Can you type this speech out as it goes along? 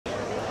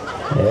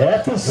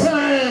At this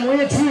time,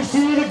 we introduce to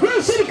you the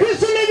Grove City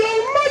Crystal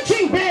Negro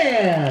Marching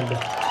Band.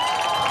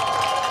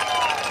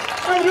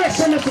 Our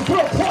director, Mr.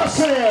 Phil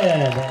Clausen,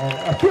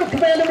 and our field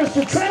commander,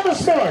 Mr.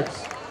 Travis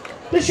Marks.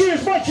 This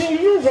year's marching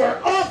units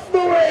are off the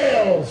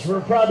rails. We're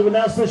proud to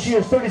announce this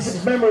year's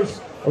 36 members,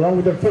 along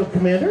with their field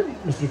commander,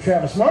 Mr.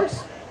 Travis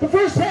Marks. The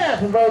first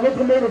half of our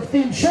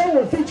locomotive-themed show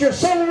will feature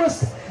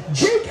soloist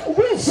Jake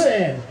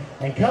Wilson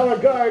and color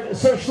guard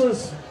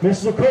socialist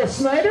Miss Nicole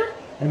Snyder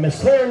and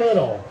Miss Claire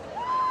Little.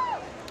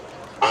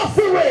 Off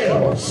the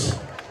rails.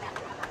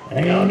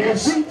 Hang on to your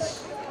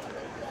seats.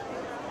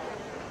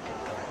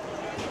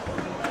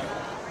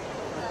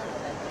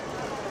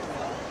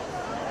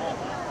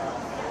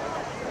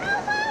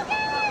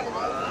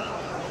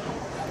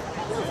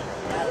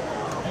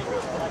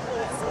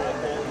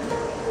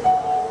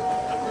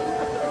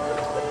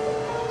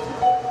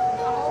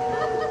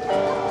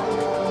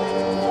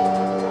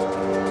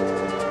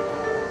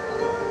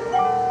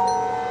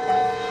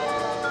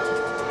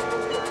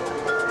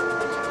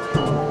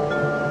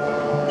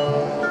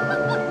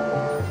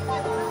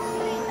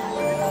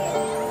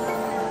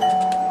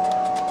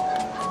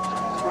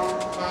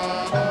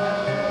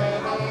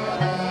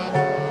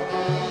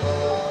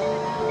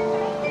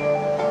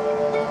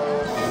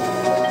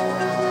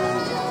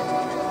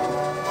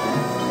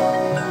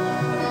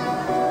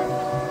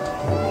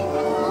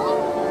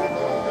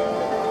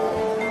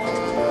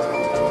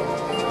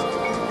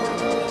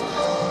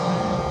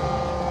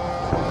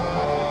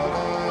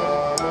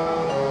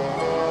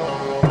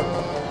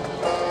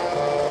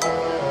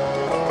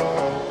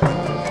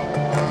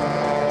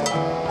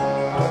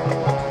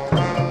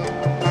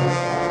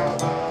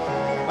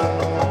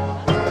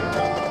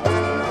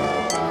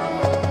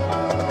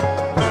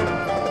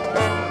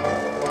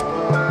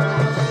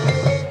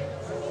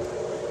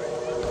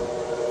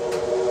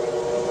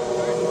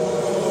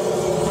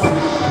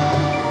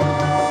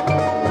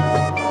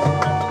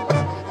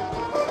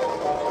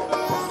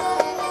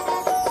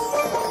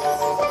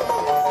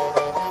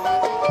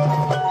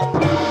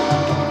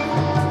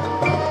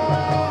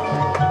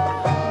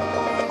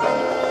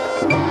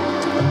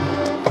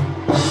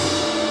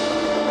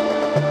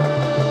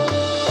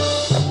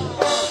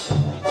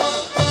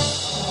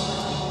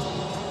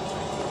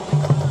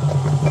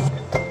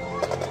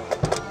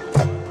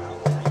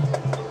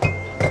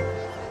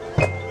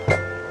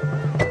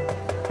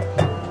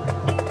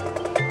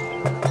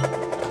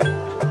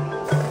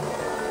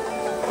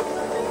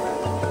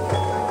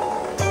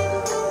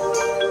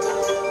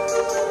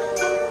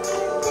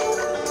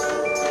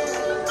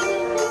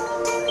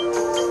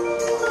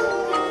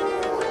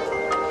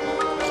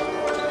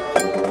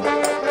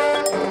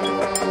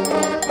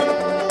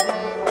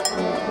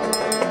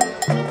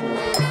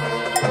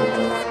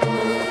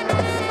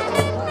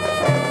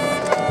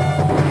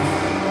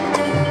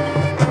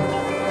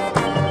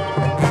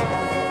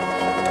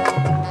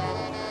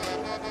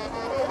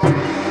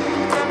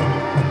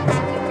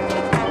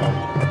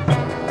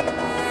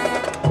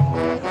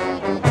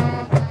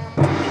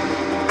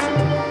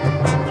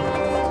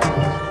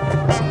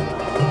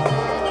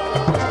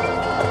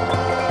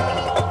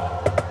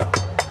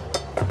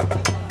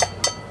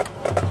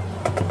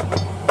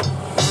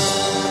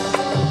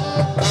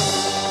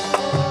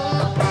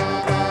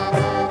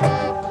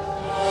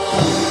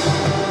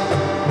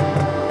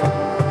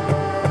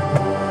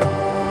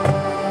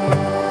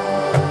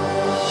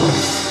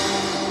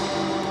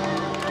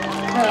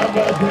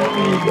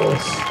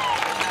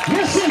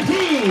 Yes,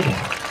 indeed.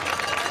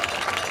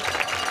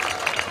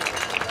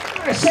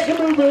 Our second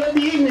movement of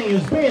the evening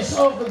is based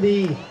off of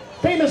the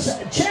famous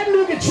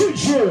Chattanooga Choo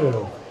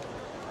Choo.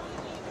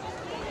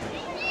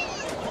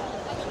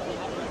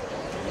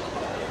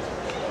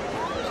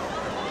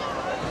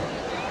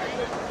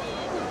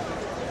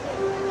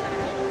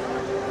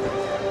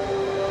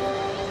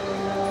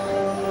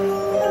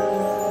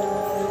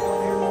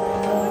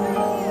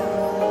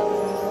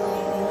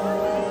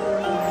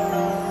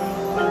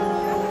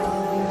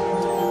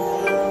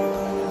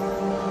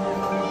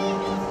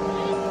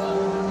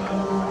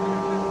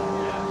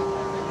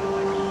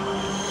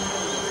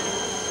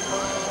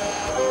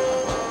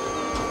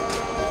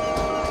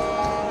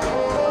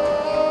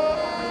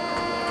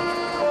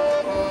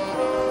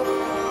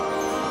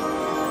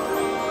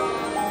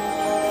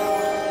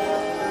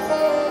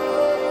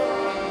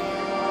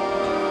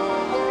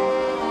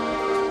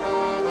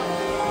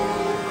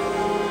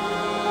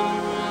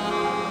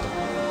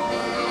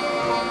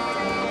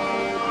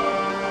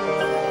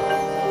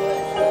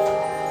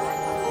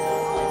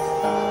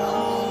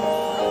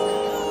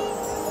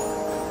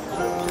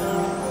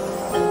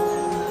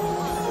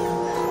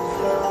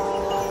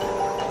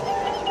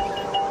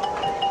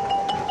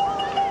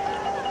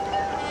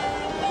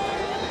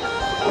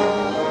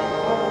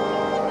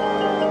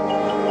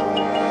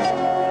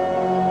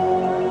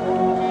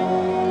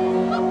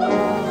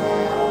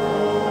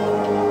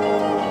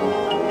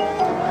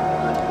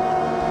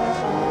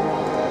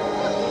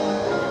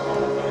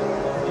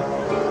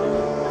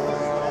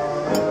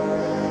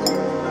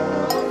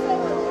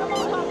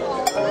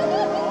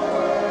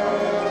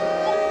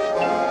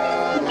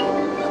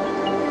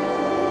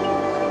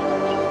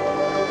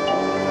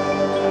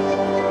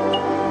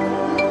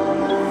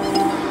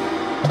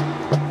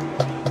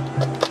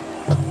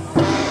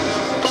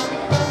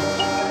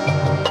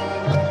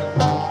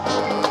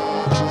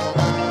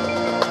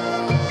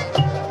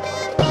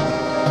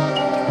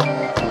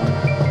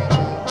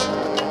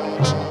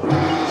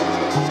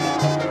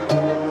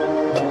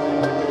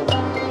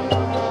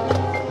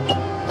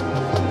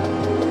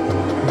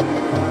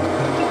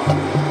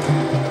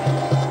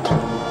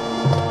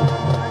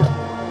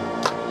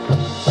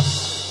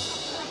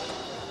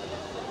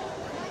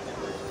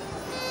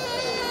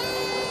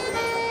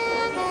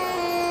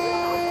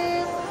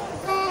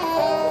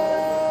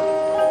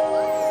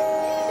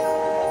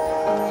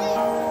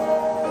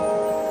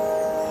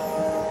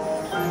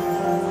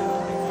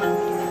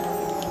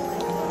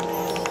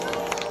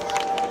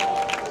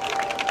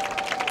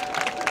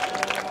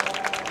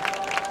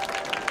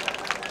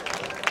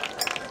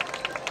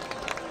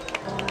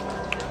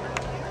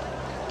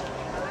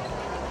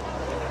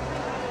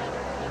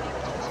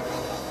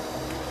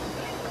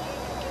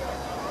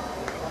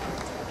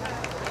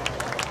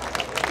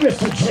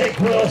 Mr. Jake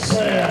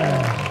Wilson.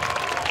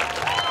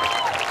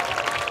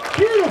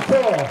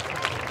 Beautiful.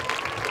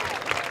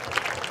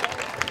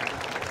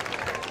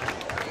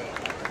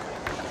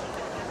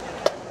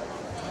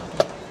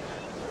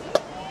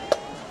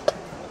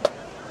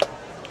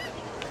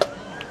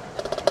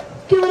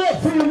 Give it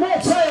up for your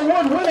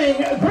multi-award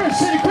winning Grove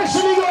City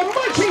Christian Eagle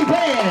Marching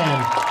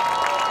Band.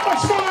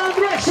 Much more in the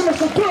direction of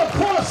Mr. Philip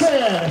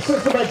Clausen,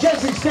 assisted by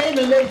Jesse Staten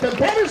and Nathan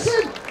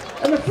Patterson.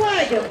 And the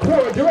flag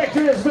corps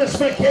director is Miss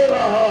Michaela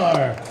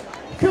Haar.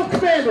 Field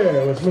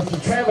commander was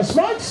Mr. Travis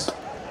Marks,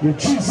 your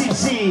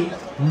GCC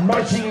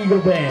Marching Eagle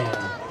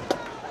Band.